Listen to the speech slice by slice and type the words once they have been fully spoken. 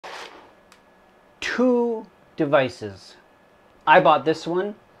two devices. I bought this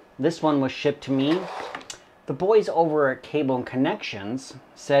one. This one was shipped to me. The boys over at Cable and Connections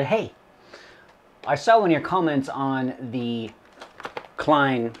said, hey, I saw one of your comments on the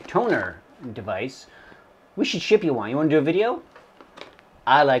Klein toner device. We should ship you one. You want to do a video?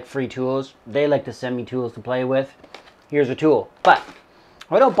 I like free tools. They like to send me tools to play with. Here's a tool. But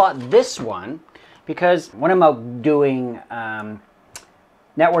I don't bought this one because when I'm out doing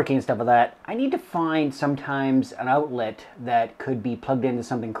networking and stuff like that, I need to find sometimes an outlet that could be plugged into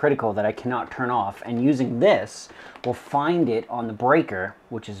something critical that I cannot turn off. And using this will find it on the breaker,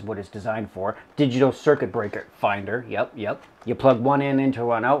 which is what it's designed for. Digital circuit breaker finder. Yep. You plug one in into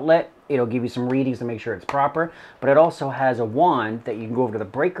one outlet. It'll give you some readings to make sure it's proper. But it also has a wand that you can go over to the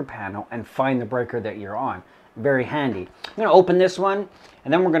breaker panel and find the breaker that you're on. Very handy. I'm going to open this one,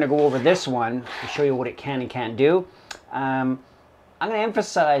 and then we're going to go over this one to show you what it can and can't do. I'm going to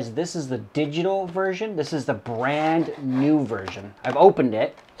emphasize this is the digital version. This is the brand new version. I've opened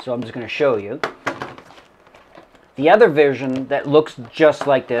it, so I'm just going to show you. The other version that looks just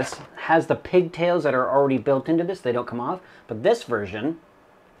like this has the pigtails that are already built into this. They don't come off. But this version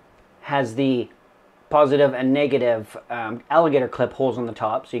has the positive and negative alligator clip holes on the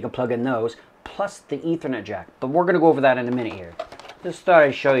top, so you can plug in those, plus the Ethernet jack. But we're going to go over that in a minute here. Just thought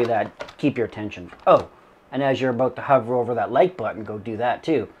I'd show you that. Keep your attention. Oh, and as you're about to hover over that like button, go do that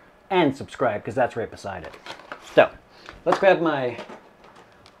too. And subscribe, because that's right beside it. So, let's grab my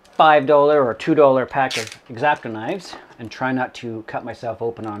 $5 or $2 pack of X-Acto knives and try not to cut myself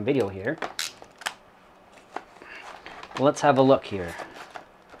open on video here. Let's have a look here.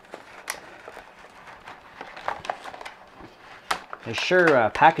 They sure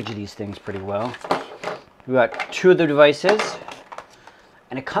package these things pretty well. We've got two of the devices.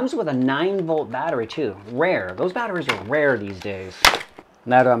 And it comes with a 9-volt battery too. Rare. Those batteries are rare these days.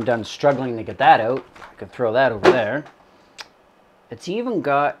 Now that I'm done struggling to get that out, I can throw that over there. It's even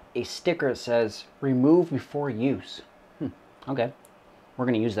got a sticker that says, remove before use. Okay. We're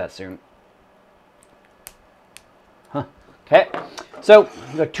going to use that soon. Okay. So,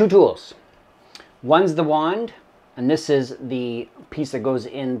 we've got two tools. One's the wand, and this is the piece that goes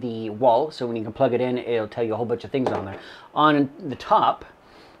in the wall. So when you can plug it in, it'll tell you a whole bunch of things on there. On the top,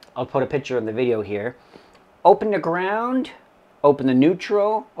 I'll put a picture in the video here. Open to ground, open to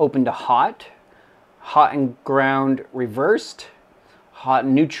neutral, open to hot, hot and ground reversed, hot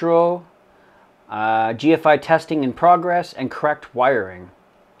and neutral, GFI testing in progress, and correct wiring.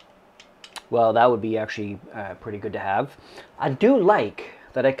 Well, that would be actually pretty good to have. I do like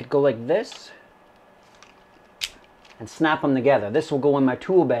that I could go like this and snap them together. This will go in my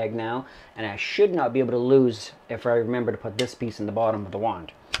tool bag now, and I should not be able to lose if I remember to put this piece in the bottom of the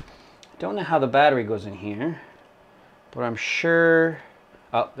wand. Don't know how the battery goes in here, but I'm sure...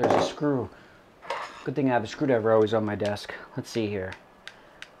 Oh, there's a screw. Good thing I have a screwdriver always on my desk. Let's see here.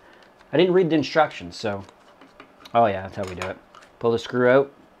 I didn't read the instructions, so... Oh yeah, that's how we do it. Pull the screw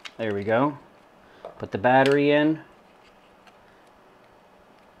out. There we go. Put the battery in.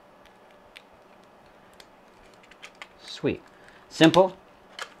 Sweet. Simple.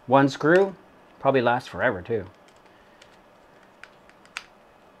 One screw. Probably lasts forever too.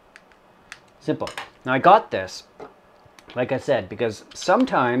 Simple. Now I got this, like I said, because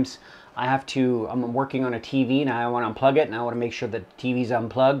sometimes I have to, I'm working on a TV and I want to unplug it and I want to make sure that the TV's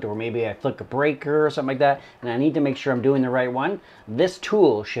unplugged, or maybe I flick a breaker or something like that, and I need to make sure I'm doing the right one. This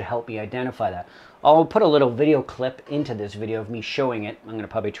tool should help me identify that. I'll put a little video clip into this video of me showing it. I'm going to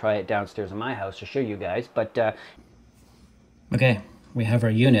probably try it downstairs in my house to show you guys, but... Okay, we have our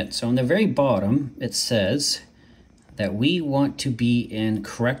unit. So on the very bottom, it says that we want to be in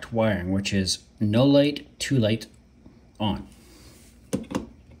correct wiring, which is no light, 2 light, on.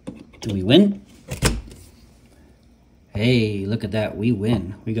 Do we win? Hey, look at that, we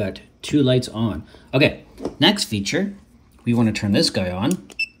win. We got 2 lights on. Okay, next feature, we want to turn this guy on.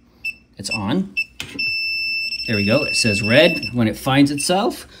 It's on. There we go, it says red when it finds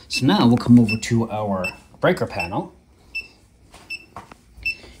itself. So now we'll come over to our breaker panel.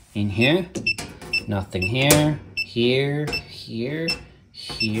 In here, nothing here, here, here,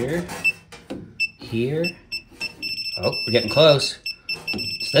 here, here. Oh, we're getting close.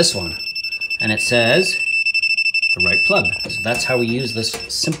 It's this one. And it says the right plug. So that's how we use this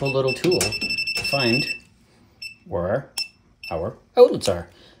simple little tool to find where our outlets are.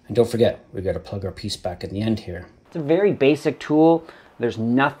 And don't forget, we got to plug our piece back in the end here. It's a very basic tool. There's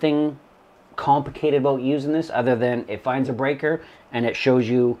nothing complicated about using this other than it finds a breaker and it shows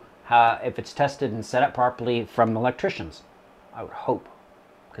you if it's tested and set up properly from electricians. I would hope,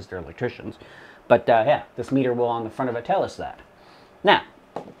 because they're electricians. But yeah, this meter will on the front of it tell us that. Now,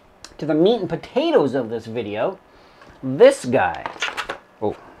 to the meat and potatoes of this video, this guy.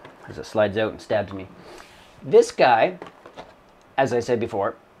 Oh, as it slides out and stabs me. This guy, as I said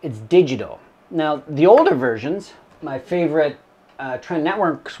before, it's digital. Now, the older versions, my favorite Trend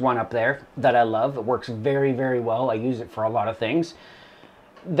Networks one up there that I love, it works very, very well. I use it for a lot of things.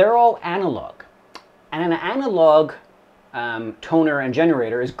 They're all analog. And an analog toner and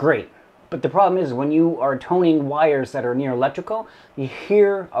generator is great. But the problem is when you are toning wires that are near electrical, you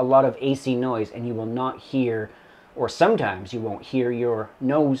hear a lot of AC noise and you will not hear, or sometimes you won't hear your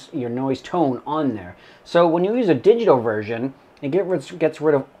noise tone on there. So when you use a digital version, it gets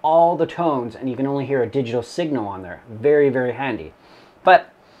rid of all the tones and you can only hear a digital signal on there. Very, very handy.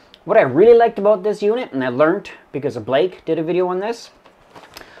 But what I really liked about this unit, and I learned because of Blake did a video on this,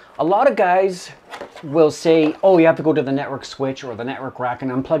 a lot of guys will say, oh, you have to go to the network switch or the network rack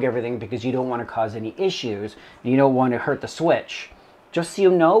and unplug everything because you don't want to cause any issues. You don't want to hurt the switch. Just so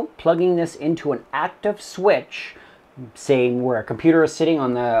you know, plugging this into an active switch, say where a computer is sitting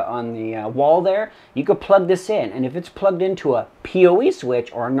on the wall there, you could plug this in. And if it's plugged into a PoE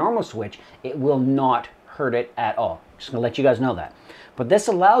switch or a normal switch, it will not hurt it at all. Just going to let you guys know that. But this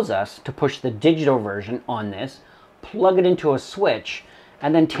allows us to push the digital version on this, plug it into a switch,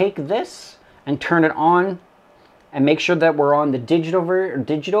 and then take this and turn it on and make sure that we're on the digital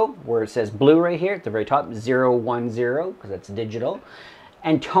where it says blue right here at the very top, 010, because that's digital,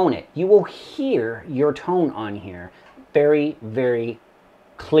 and tone it. You will hear your tone on here very, very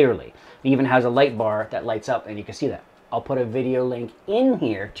clearly. It even has a light bar that lights up and you can see that. I'll put a video link in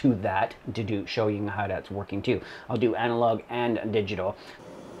here to that to show you how that's working too. I'll do analog and digital.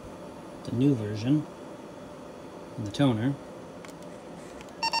 The new version of the toner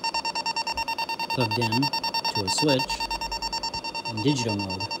plugged in to a switch in digital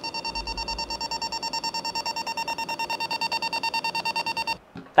mode.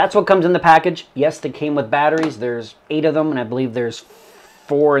 That's what comes in the package. Yes, they came with batteries. There's 8 of them, and I believe there's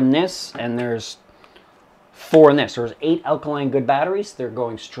 4 in this, and there's 4 in this. There's 8 alkaline good batteries. They're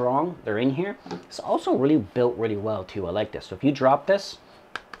going strong. They're in here. It's also really built really well too. I like this. So if you drop this,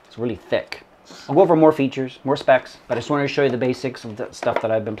 it's really thick. I'll go over more features, more specs, but I just wanted to show you the basics of the stuff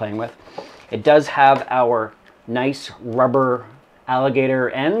that I've been playing with. It does have our nice rubber alligator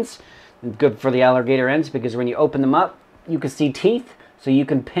ends. Good for the alligator ends because when you open them up, you can see teeth. So you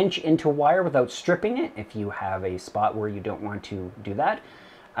can pinch into wire without stripping it if you have a spot where you don't want to do that.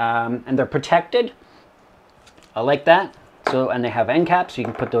 And they're protected. I like that. So, and they have end caps, so you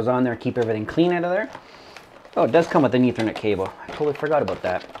can put those on there and keep everything clean out of there. Oh, it does come with an Ethernet cable. I totally forgot about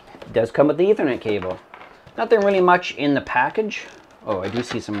that. It does come with the Ethernet cable. Nothing really much in the package. Oh, I do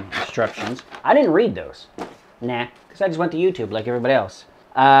see some instructions. I didn't read those. Nah, because I just went to YouTube like everybody else.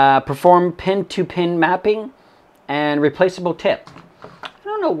 Perform pin-to-pin mapping and replaceable tip. I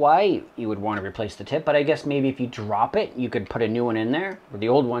don't know why you would want to replace the tip, but I guess maybe if you drop it, you could put a new one in there. Or the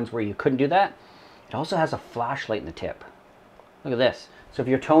old ones where you couldn't do that. It also has a flashlight in the tip. Look at this. So if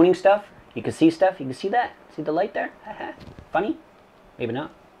you're toning stuff, you can see stuff. You can see that? See the light there? Funny? Maybe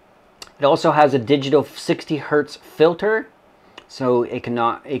not. It also has a digital 60 hertz filter. So it can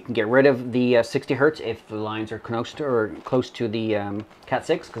get rid of the 60 hertz if the lines are close to the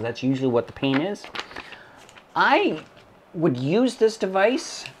Cat6, because that's usually what the pain is. I would use this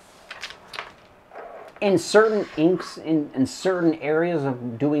device in certain in certain areas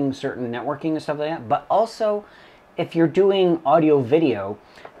of doing certain networking and stuff like that, but also if you're doing audio video,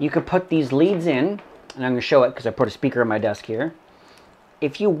 you could put these leads in, and I'm going to show it because I put a speaker on my desk here.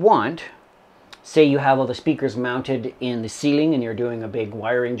 If you want, say you have all the speakers mounted in the ceiling and you're doing a big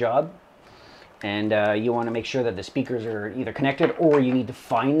wiring job, and you want to make sure that the speakers are either connected or you need to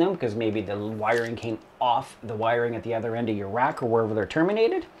find them because maybe the wiring came off the wiring at the other end of your rack or wherever they're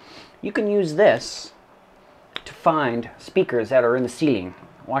terminated, you can use this to find speakers that are in the ceiling.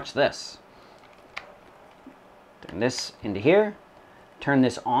 Watch this. Turn this into here. Turn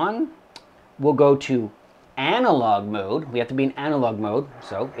this on. We'll go to analog mode. We have to be in analog mode,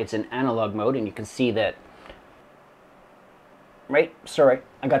 so it's in analog mode, and you can see that. Right, sorry,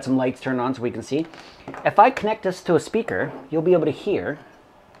 I got some lights turned on so we can see. If I connect this to a speaker, you'll be able to hear.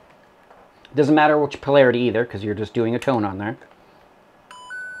 It doesn't matter which polarity either, because you're just doing a tone on there.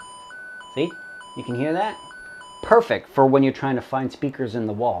 See, you can hear that? Perfect for when you're trying to find speakers in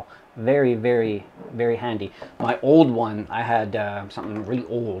the wall. Very, very, very handy. My old one, I had something really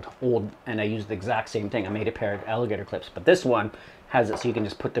old, and I used the exact same thing. I made a pair of alligator clips, but this one has it so you can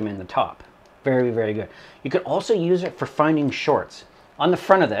just put them in the top. Very, very good. You could also use it for finding shorts. On the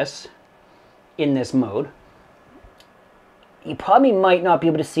front of this, in this mode, you probably might not be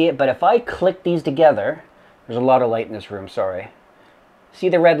able to see it, but if I click these together, there's a lot of light in this room, sorry. See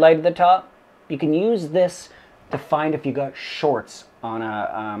the red light at the top? You can use this to find if you got shorts on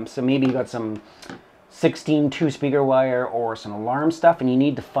a, so maybe you got some 16 2-speaker wire or some alarm stuff, and you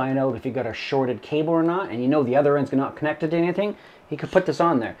need to find out if you got a shorted cable or not, and you know the other end's not connected to anything, you could put this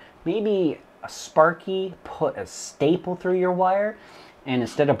on there. Maybe a Sparky put a staple through your wire, and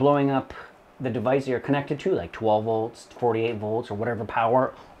instead of blowing up the device you're connected to, like 12 volts, 48 volts, or whatever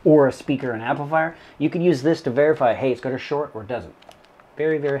power, or a speaker and amplifier, you could use this to verify, hey, it's got a short or it doesn't.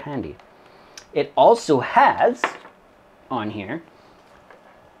 Very, very handy. It also has, on here,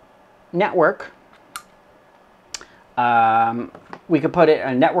 network. We could put it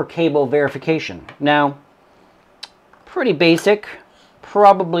a network cable verification. Now, pretty basic.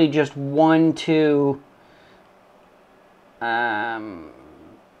 Probably just 1 to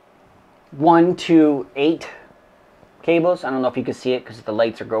 8 cables. I don't know if you can see it because the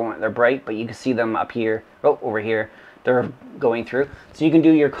lights are going, they're bright, but you can see them up here, oh, over here, they're going through. So you can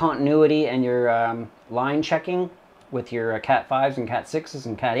do your continuity and your line checking with your Cat 5s and Cat 6s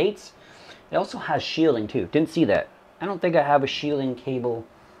and Cat 8s. It also has shielding too. Didn't see that. I don't think I have a shielding cable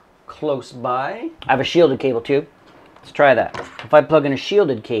close by. I have a shielded cable too. Let's try that. If I plug in a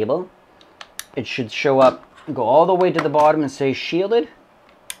shielded cable, it should show up, go all the way to the bottom and say shielded.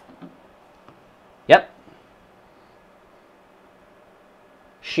 Yep.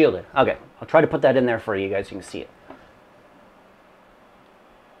 Shielded. Okay, I'll try to put that in there for you guys so you can see it.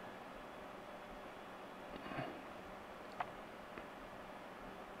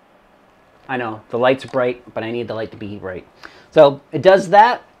 I know, the light's bright, but I need the light to be bright. So it does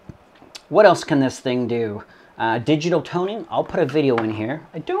that. What else can this thing do? Digital toning, I'll put a video in here.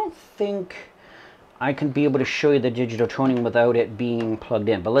 I don't think I can be able to show you the digital toning without it being plugged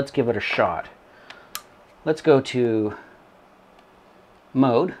in, but let's give it a shot. Let's go to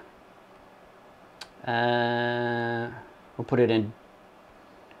mode. We'll put it in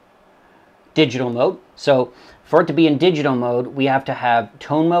digital mode. So for it to be in digital mode, we have to have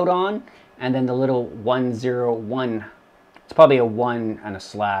tone mode on, and then the little 101. It's probably a 1 and a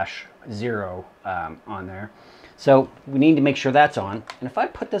 /0 on there. So we need to make sure that's on. And if I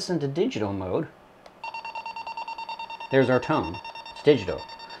put this into digital mode, there's our tone. It's digital.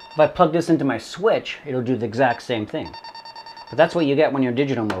 If I plug this into my switch, it'll do the exact same thing. But that's what you get when you're in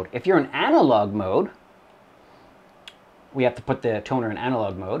digital mode. If you're in analog mode, we have to put the toner in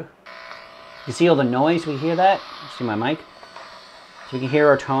analog mode. You see all the noise? We hear that? See my mic? So we can hear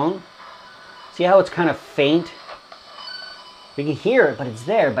our tone. See how it's kind of faint? We can hear it, but it's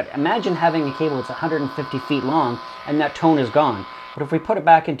there. But imagine having a cable that's 150 feet long and that tone is gone. But if we put it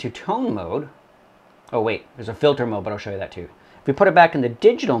back into tone mode, oh wait, there's a filter mode, but I'll show you that too. If we put it back in the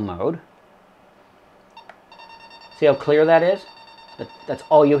digital mode, see how clear that is? That's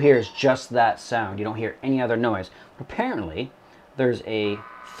all you hear is just that sound. You don't hear any other noise. But apparently, there's a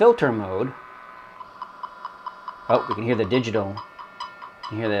filter mode. Oh, we can hear the digital.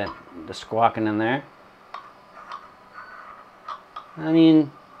 You hear the squawking in there. I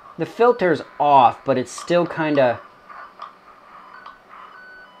mean, the filter's off, but it's still kind of,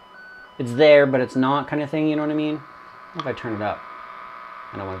 it's there, but it's not kind of thing, you know what I mean? What if I turn it up?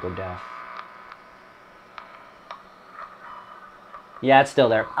 I don't want to go deaf. Yeah, it's still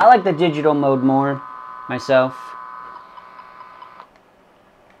there. I like the digital mode more, myself.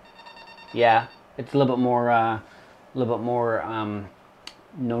 Yeah, it's a little bit more,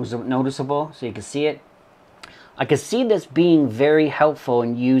 noticeable, so you can see it. I can see this being very helpful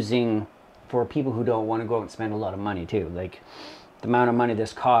in using for people who don't want to go out and spend a lot of money too. Like the amount of money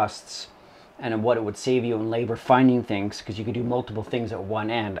this costs and what it would save you in labor finding things, because you could do multiple things at one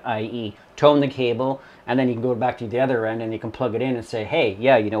end, i.e. tone the cable, and then you can go back to the other end and you can plug it in and say, hey,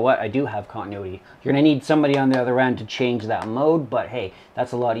 yeah, you know what, I do have continuity. You're going to need somebody on the other end to change that mode, but hey,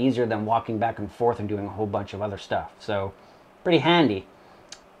 that's a lot easier than walking back and forth and doing a whole bunch of other stuff. So pretty handy.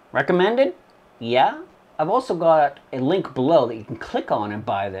 Recommended? Yeah. I've also got a link below that you can click on and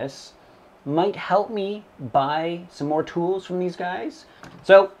buy this. Might help me buy some more tools from these guys.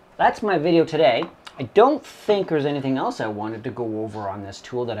 So that's my video today. I don't think there's anything else I wanted to go over on this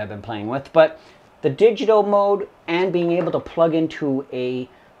tool that I've been playing with, but the digital mode and being able to plug into a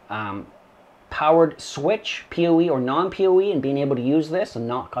powered switch, PoE or non-PoE, and being able to use this and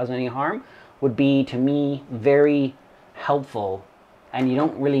not cause any harm would be, to me, very helpful. And you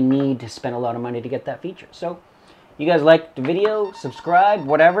don't really need to spend a lot of money to get that feature. So, you guys liked the video, subscribe,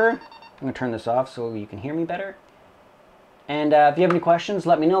 whatever. I'm going to turn this off so you can hear me better. And if you have any questions,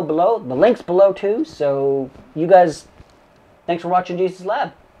 let me know below. The link's below too. So, you guys, thanks for watching Jason's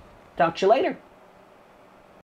Lab. Talk to you later.